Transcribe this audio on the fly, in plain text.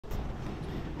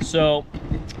So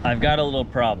I've got a little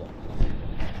problem.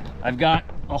 I've got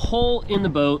a hole in the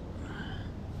boat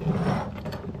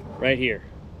right here.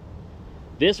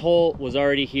 This hole was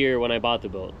already here when I bought the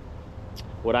boat.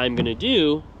 What I'm gonna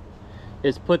do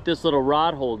is put this little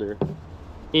rod holder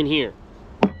in here.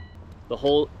 The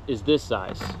hole is this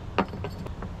size.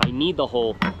 I need the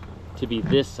hole to be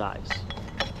this size.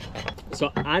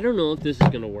 So I don't know if this is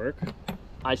gonna work.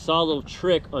 I saw a little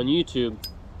trick on YouTube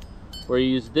where you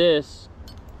use this,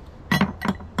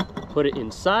 put it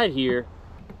inside here,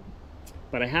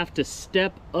 but I have to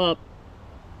step up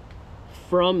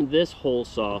from this hole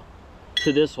saw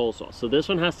to this hole saw. So this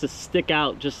one has to stick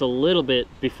out just a little bit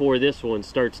before this one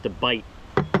starts to bite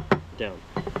down.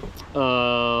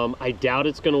 I doubt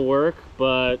it's gonna work,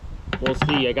 but we'll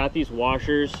see. I got these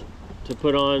washers to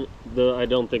put on. I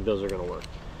don't think those are gonna work.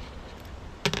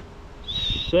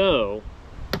 So,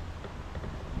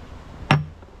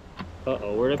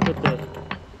 uh-oh, where'd I put the...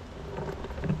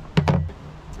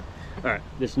 All right,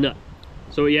 this nut.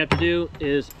 So what you have to do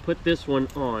is put this one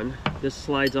on. This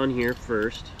slides on here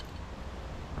first.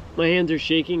 My hands are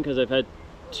shaking because I've had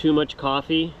too much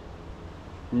coffee,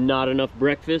 not enough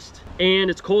breakfast, and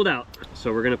it's cold out.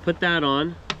 So we're gonna put that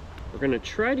on. We're gonna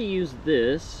try to use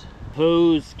this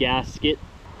hose gasket.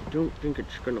 I don't think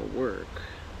it's gonna work.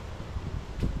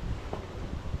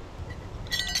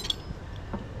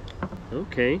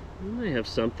 Okay, I have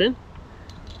something.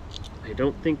 I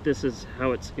don't think this is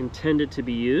how it's intended to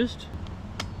be used.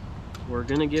 We're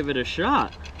gonna give it a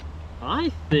shot.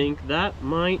 I think that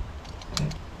might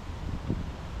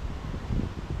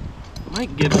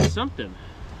give us something.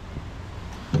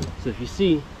 So if you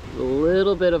see, a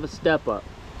little bit of a step up.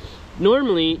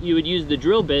 Normally you would use the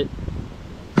drill bit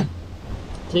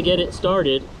to get it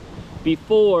started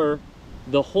before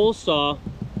the hole saw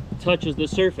touches the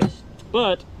surface.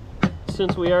 But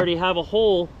since we already have a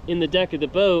hole in the deck of the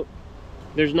boat,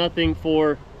 there's nothing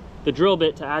for the drill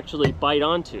bit to actually bite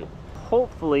onto.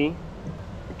 Hopefully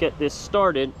get this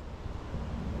started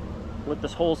with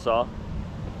this hole saw.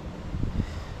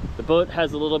 The boat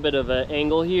has a little bit of an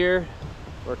angle here.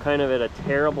 We're kind of at a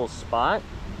terrible spot,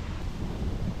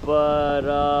 but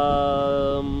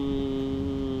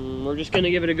we're just gonna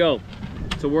give it a go.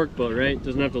 It's a work boat, right? It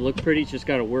doesn't have to look pretty, it's just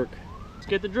gotta work. Let's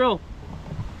get the drill.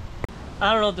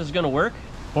 I don't know if this is gonna work,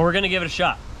 but we're gonna give it a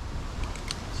shot.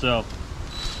 So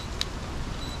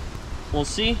we'll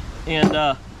see,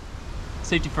 and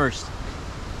safety first.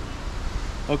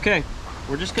 Okay,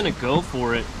 we're just gonna go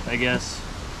for it, I guess.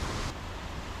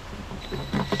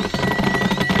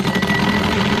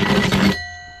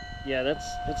 Yeah,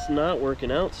 that's not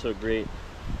working out so great,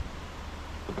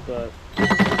 but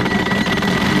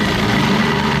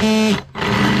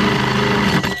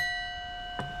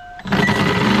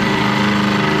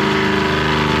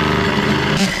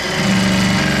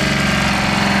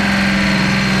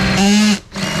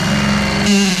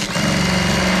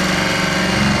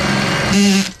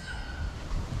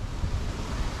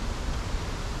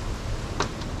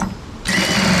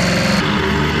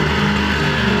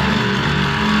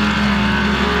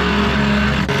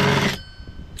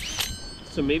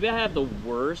so maybe I have the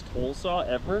worst hole saw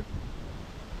ever,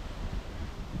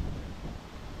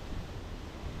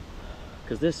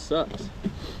 because this sucks.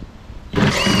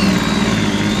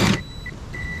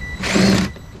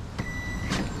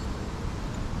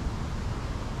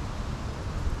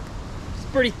 It's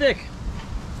pretty thick.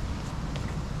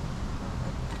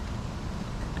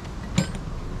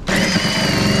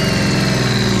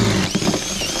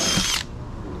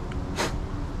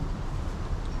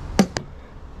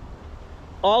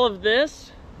 All of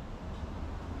this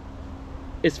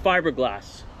is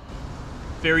fiberglass.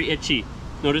 Very itchy.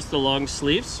 Notice the long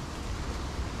sleeves.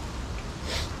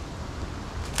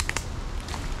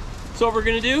 So what we're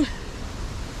gonna do,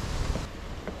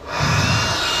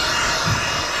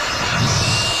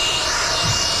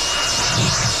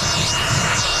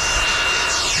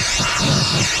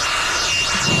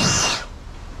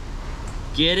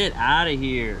 get it out of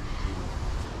here.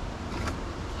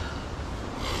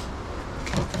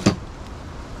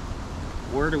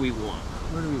 Where do we want?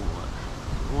 Where do we want?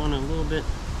 We want a little bit.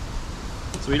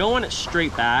 So we don't want it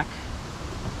straight back.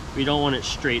 We don't want it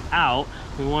straight out.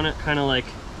 We want it kind of like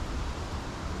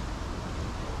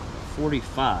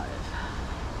 45.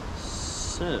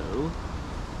 So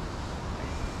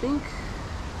I think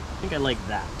I like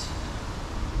that.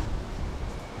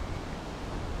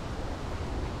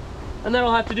 And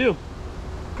that'll have to do,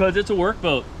 because it's a work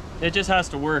boat. It just has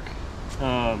to work.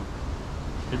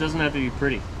 It doesn't have to be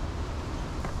pretty.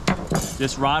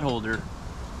 This rod holder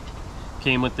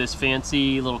came with this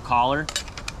fancy little collar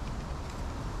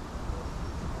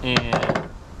and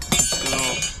this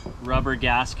little rubber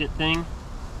gasket thing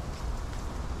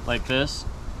like this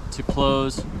to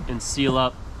close and seal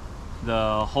up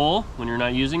the hole when you're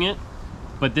not using it.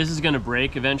 But this is gonna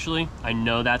break eventually. I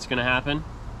know that's gonna happen.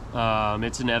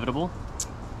 It's inevitable.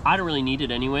 I don't really need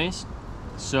it anyways.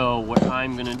 So what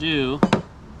I'm gonna do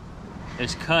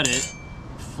is cut it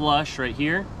flush right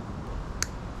here.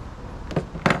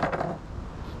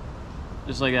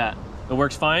 Just like that. It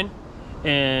works fine.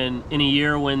 And in a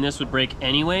year when this would break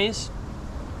anyways,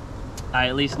 I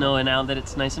at least know now that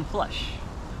it's nice and flush.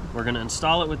 We're gonna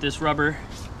install it with this rubber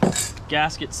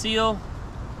gasket seal.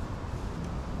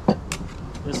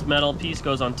 This metal piece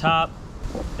goes on top,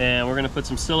 and we're gonna put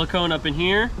some silicone up in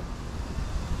here,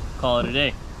 call it a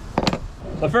day.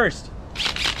 But first,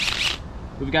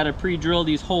 we've got to pre-drill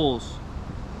these holes.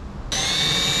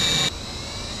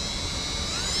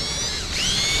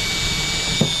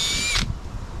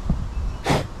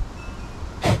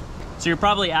 So you're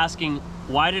probably asking,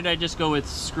 why did I just go with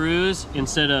screws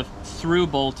instead of through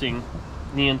bolting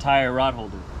the entire rod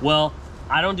holder? Well,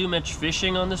 I don't do much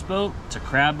fishing on this boat. It's a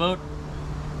crab boat.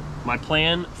 My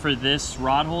plan for this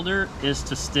rod holder is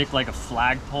to stick like a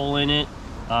flagpole in it,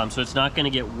 so it's not going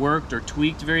to get worked or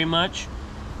tweaked very much.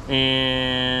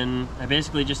 And I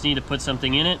basically just need to put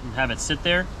something in it and have it sit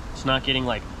there. It's not getting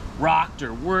like rocked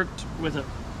or worked with a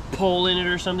pole in it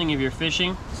or something if you're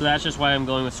fishing. So that's just why I'm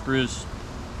going with screws.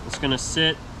 It's going to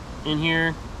sit in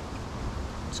here.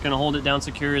 It's going to hold it down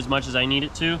secure as much as I need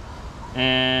it to.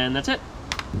 And that's it.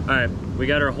 All right, we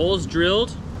got our holes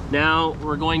drilled. Now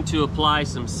we're going to apply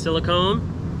some silicone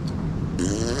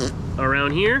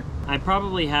around here. I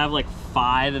probably have like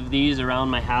 5 of these around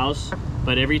my house,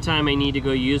 but every time I need to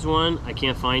go use one, I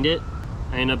can't find it.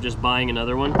 I end up just buying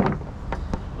another one,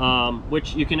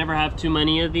 which you can never have too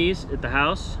many of these at the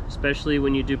house, especially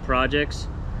when you do projects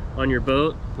on your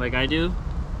boat like I do.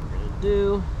 What we're gonna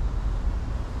do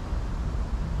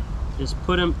is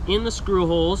put them in the screw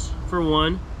holes for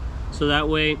one, so that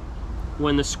way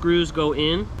when the screws go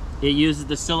in, it uses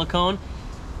the silicone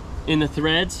in the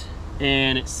threads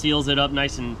and it seals it up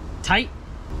nice and tight.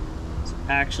 So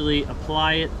actually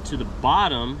apply it to the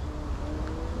bottom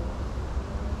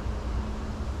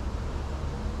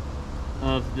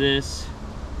of this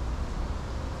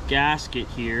gasket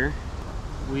here.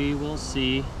 We will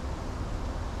see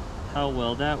how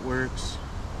well that works.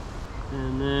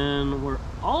 And then we're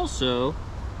also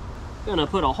gonna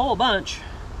put a whole bunch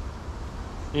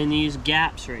in these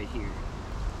gaps right here,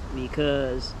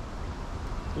 because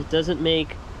it doesn't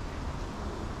make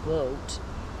boat.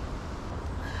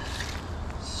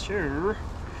 Sure.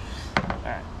 All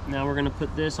right, now we're gonna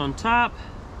put this on top.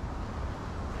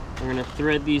 We're gonna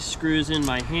thread these screws in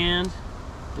by hand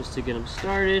just to get them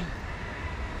started.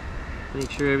 Make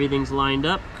sure everything's lined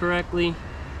up correctly.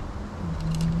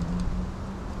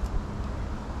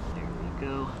 There we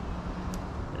go.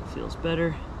 That feels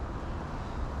better.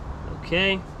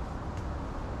 Okay.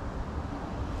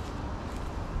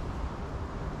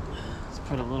 Let's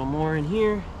put a little more in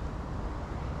here.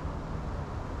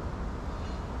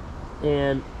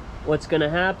 And what's going to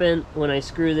happen when I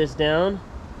screw this down,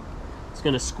 it's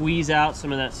going to squeeze out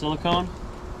some of that silicone.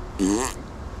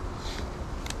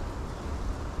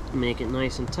 Make it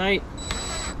nice and tight.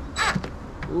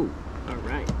 Ooh, all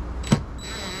right.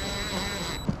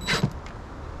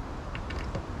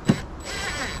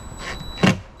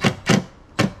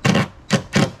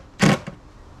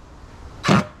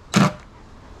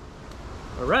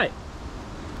 All right,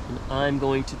 and I'm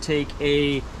going to take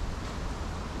a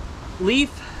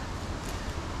leaf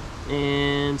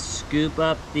and scoop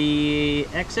up the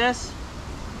excess,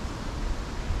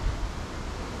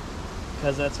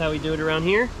 because that's how we do it around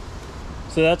here.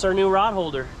 So that's our new rod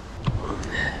holder.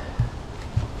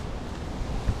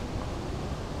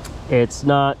 It's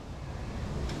not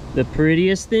the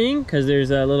prettiest thing because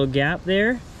there's a little gap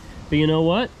there, but you know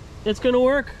what? It's gonna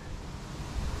work.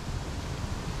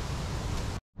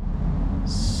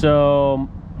 So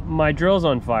my drill's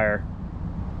on fire.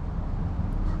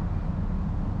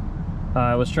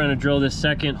 I was trying to drill this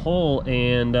second hole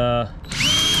and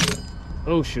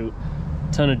oh shoot,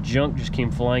 a ton of junk just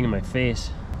came flying in my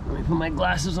face. Let me put my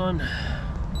glasses on.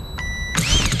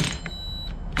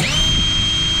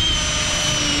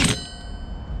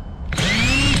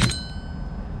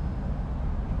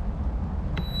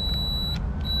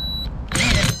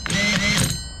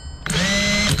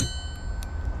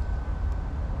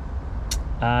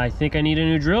 I think I need a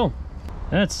new drill.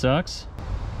 That sucks.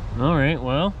 All right,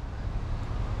 well,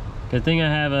 good thing I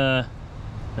have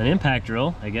an impact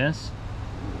drill, I guess.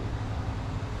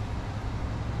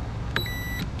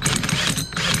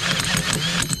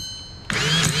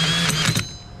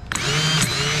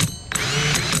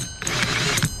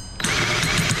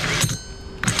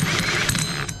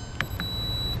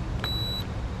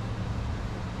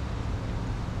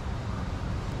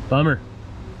 Bummer.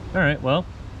 All right, well.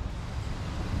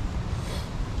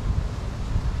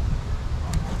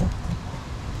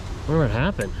 I wonder what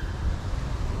happened.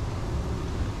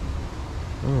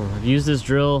 Oh, I've used this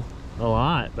drill a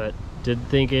lot, but didn't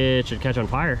think it should catch on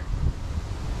fire.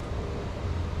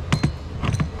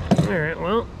 All right,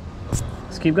 well,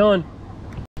 let's keep going.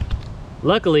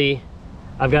 Luckily,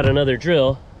 I've got another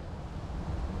drill.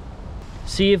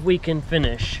 See if we can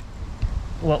finish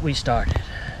what we started.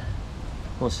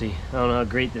 We'll see. I don't know how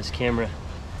great this camera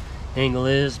angle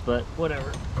is, but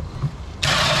whatever.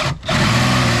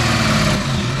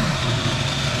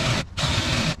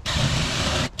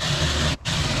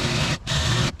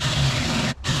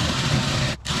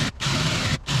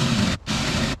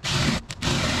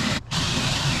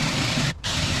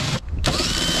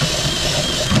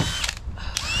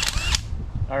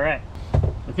 All right.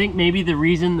 I think maybe the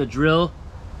reason the drill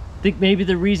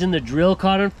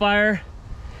caught on fire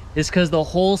is because the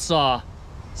hole saw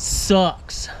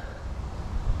sucks.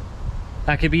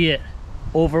 That could be it.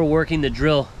 Overworking the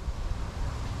drill.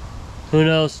 Who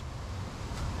knows?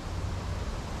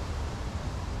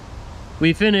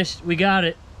 We finished. We got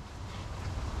it.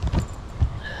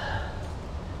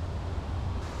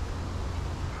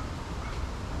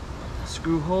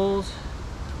 Screw holes.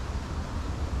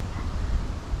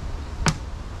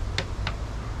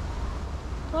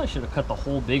 Probably should have cut the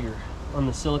hole bigger on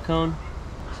the silicone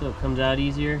so it comes out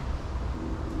easier,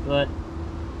 but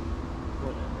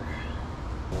whatever.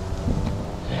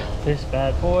 This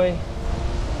bad boy.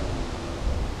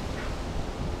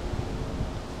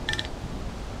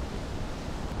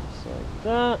 Just like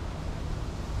that.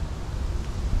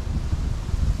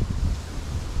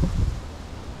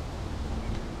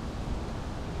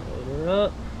 Light her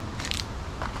up.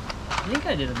 I think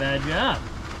I did a bad job.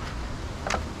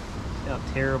 How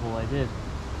terrible I did.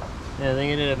 Yeah, I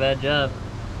think I did a bad job.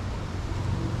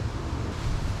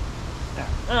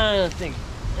 I think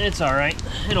it's all right.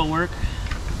 It'll work.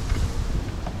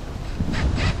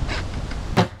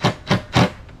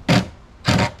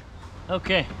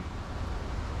 Okay.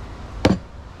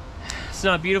 It's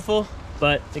not beautiful,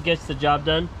 but it gets the job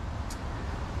done.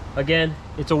 Again,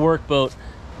 it's a work boat.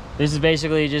 This is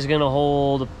basically just gonna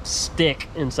hold a stick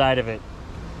inside of it.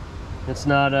 It's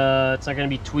not gonna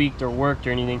be tweaked or worked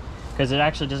or anything because it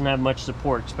actually doesn't have much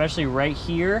support, especially right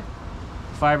here.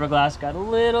 The fiberglass got a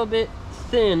little bit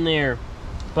thin there,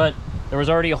 but there was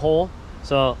already a hole,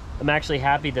 so I'm actually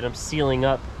happy that I'm sealing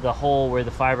up the hole where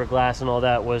the fiberglass and all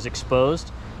that was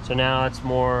exposed. So now it's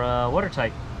more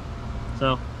watertight.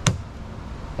 So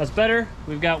that's better.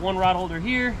 We've got one rod holder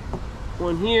here,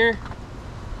 one here.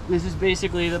 This is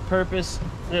basically the purpose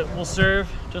it will serve,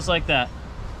 just like that.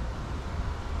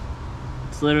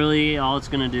 It's literally all it's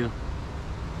gonna do.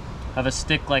 Have a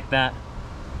stick like that.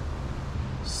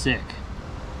 Sick.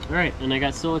 All right, and I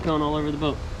got silicone all over the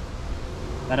boat.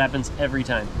 That happens every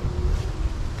time.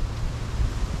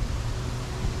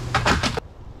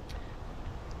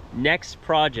 Next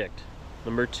project,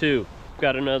 number 2.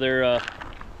 Got another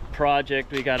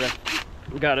project we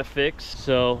gotta fix.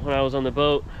 So when I was on the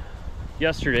boat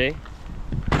yesterday,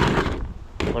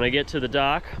 when I get to the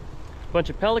dock, a bunch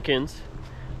of pelicans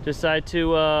decide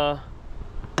to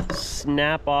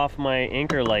snap off my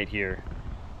anchor light here.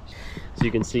 So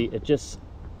you can see it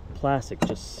plastic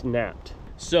just snapped.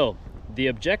 So the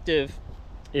objective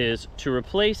is to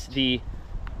replace the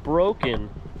broken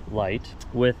light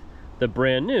with the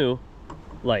brand new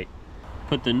light.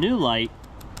 Put the new light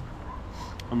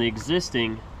on the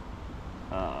existing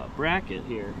bracket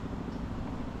here.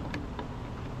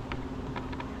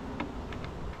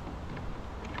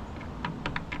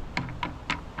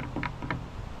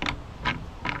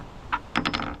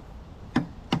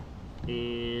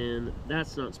 And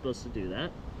that's not supposed to do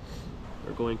that.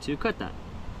 We're going to cut that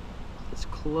as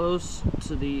close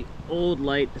to the old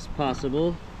light as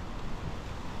possible.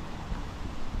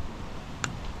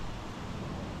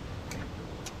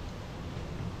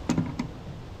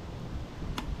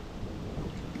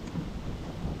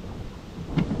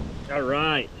 All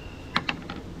right.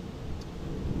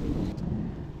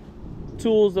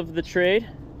 Tools of the trade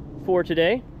for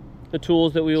today. The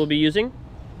tools that we will be using.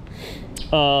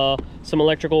 Some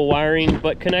electrical wiring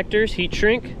butt connectors, heat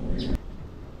shrink.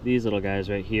 These little guys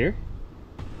right here.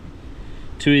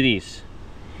 2 of these,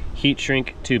 heat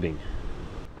shrink tubing.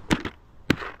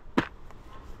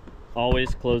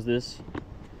 Always close this,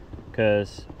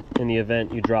 because in the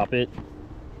event you drop it,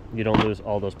 you don't lose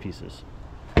all those pieces.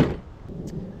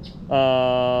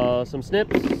 Some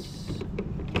snips,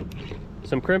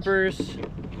 some crimpers,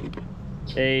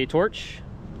 a torch.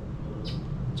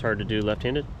 It's hard to do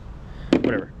left-handed.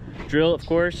 Whatever. Drill, of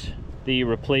course, the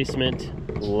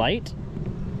replacement light.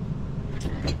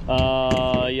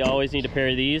 You always need a pair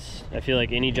of these. I feel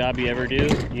like any job you ever do,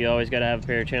 you always got to have a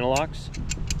pair of channel locks.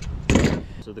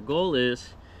 So the goal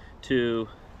is to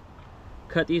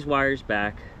cut these wires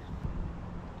back.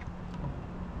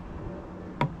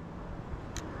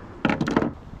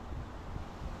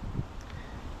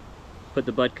 Put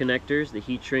the butt connectors, the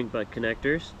heat shrink butt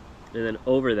connectors, and then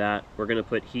over that we're going to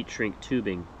put heat shrink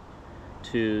tubing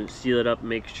to seal it up and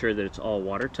make sure that it's all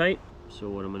watertight. So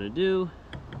what I'm going to do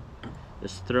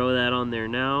is throw that on there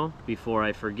now before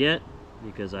I forget,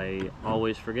 because I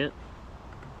always forget.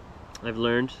 I've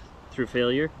learned through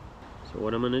failure. So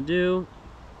what I'm going to do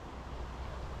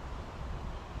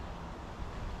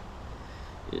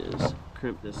is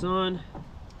crimp this on.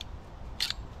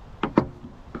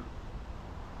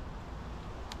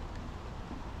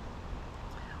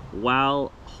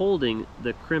 While holding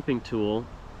the crimping tool,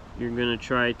 you're going to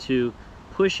try to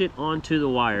push it onto the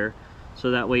wire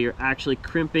so that way you're actually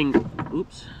crimping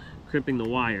the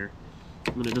wire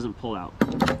when it doesn't pull out.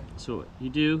 So what you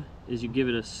do is you give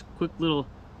it a quick little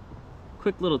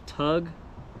tug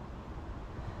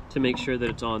to make sure that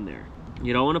it's on there.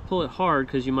 You don't want to pull it hard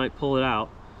because you might pull it out,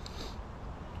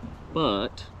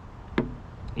 but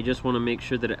you just want to make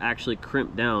sure that it actually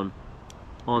crimped down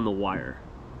on the wire.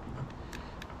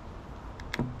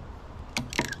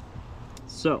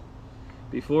 So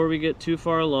before we get too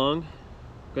far along,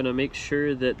 I'm going to make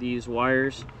sure that these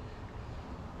wires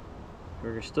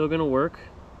are still going to work.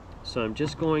 So I'm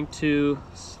just going to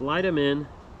slide them in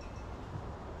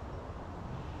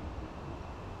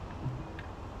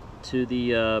to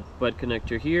the butt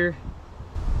connector here,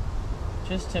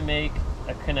 just to make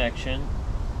a connection.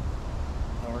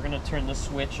 Now we're going to turn the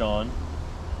switch on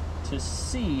to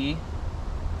see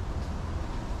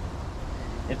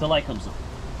if the light comes on.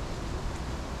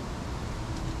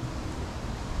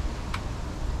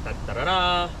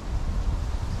 Da-da-da-da.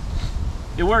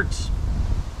 It works.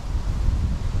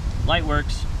 Light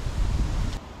works.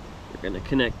 We're going to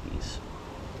connect these.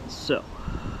 So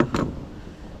I'm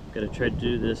going to try to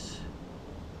do this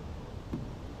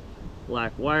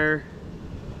black wire.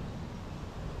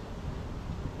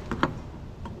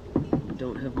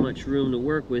 Don't have much room to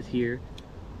work with here,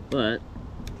 but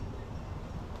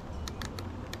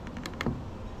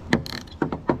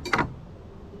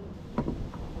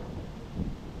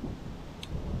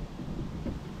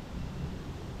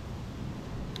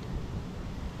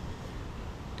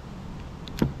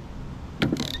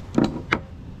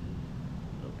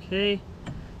okay,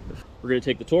 we're going to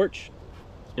take the torch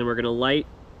and we're going to light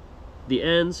the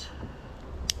ends.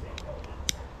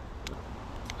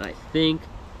 I think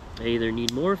I either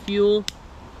need more fuel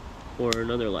or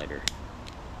another lighter.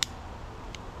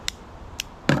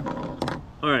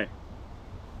 Alright,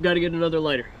 got to get another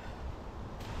lighter.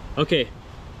 Okay,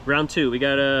 round two, we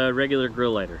got a regular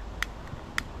grill lighter.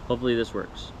 Hopefully this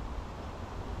works.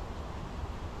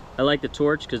 I like the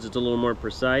torch because it's a little more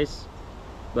precise,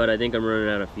 but I think I'm running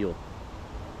out of fuel.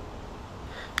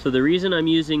 So the reason I'm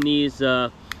using these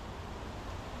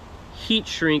heat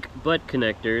shrink butt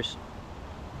connectors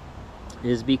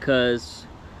is because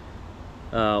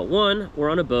one, we're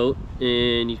on a boat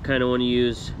and you kind of want to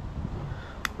use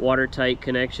watertight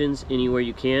connections anywhere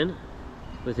you can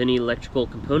with any electrical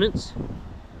components,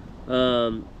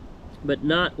 but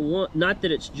not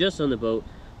that it's just on the boat,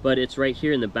 but it's right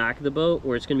here in the back of the boat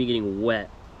where it's going to be getting wet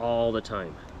all the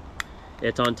time.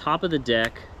 It's on top of the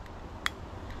deck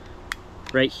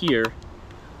right here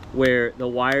where the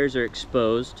wires are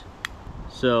exposed.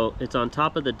 So it's on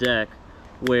top of the deck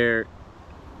where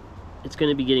it's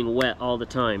going to be getting wet all the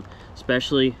time,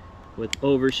 especially with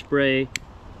overspray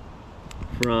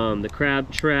from the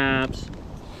crab traps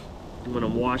when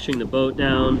I'm washing the boat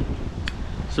down.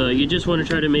 So you just want to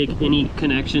try to make any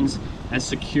connections as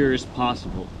secure as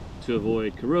possible to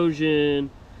avoid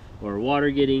corrosion or water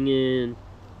getting in.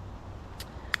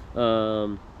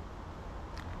 So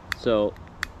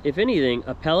if anything,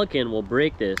 a pelican will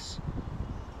break this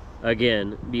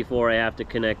again before I have to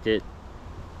connect it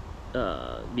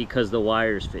because the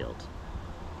wires failed.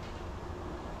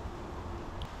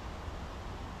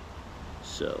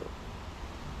 So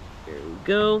there we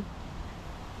go.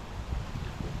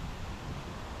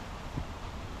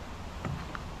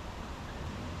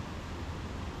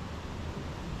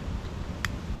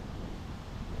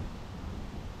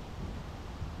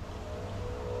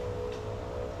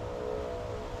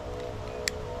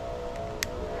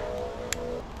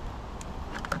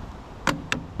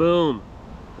 Boom,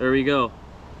 there we go.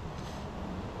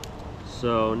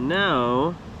 So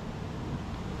now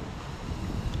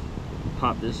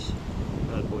pop this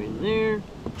bad boy in there,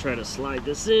 try to slide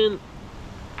this in.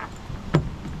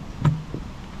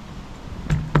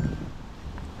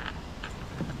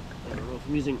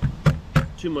 I'm using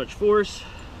too much force,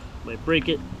 might break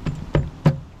it.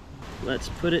 Let's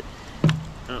put it,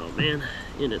 oh man,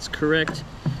 in its correct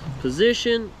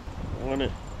position. I want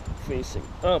it facing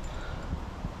up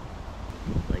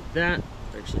like that.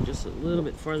 Actually, just a little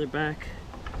bit farther back.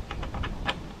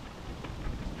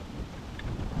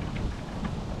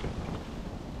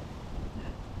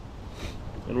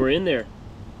 And we're in there.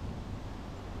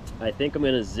 I think I'm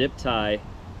gonna zip tie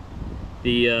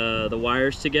the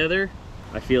wires together.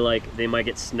 I feel like they might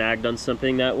get snagged on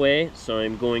something that way, so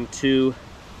I'm going to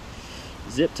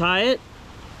zip tie it,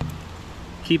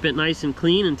 keep it nice and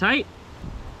clean and tight.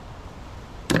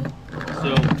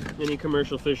 So any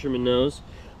commercial fisherman knows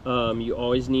you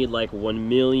always need like 1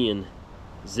 million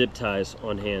zip ties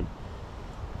on hand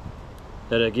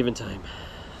at a given time.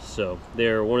 So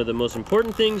they're one of the most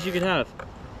important things you could have.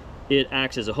 It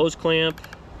acts as a hose clamp,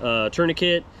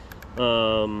 tourniquet,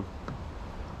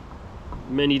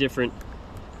 many different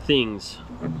things.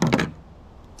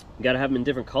 You gotta have them in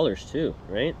different colors too,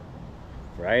 right?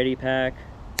 Variety pack.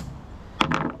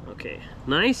 Okay,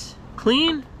 nice,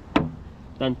 clean,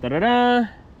 dun, da, da, da.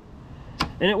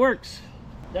 And it works.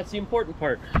 That's the important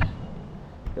part.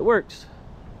 It works.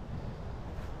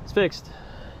 It's fixed.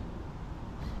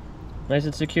 Nice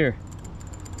and secure.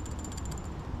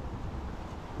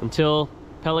 Until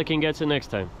Pelican gets it next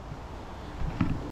time.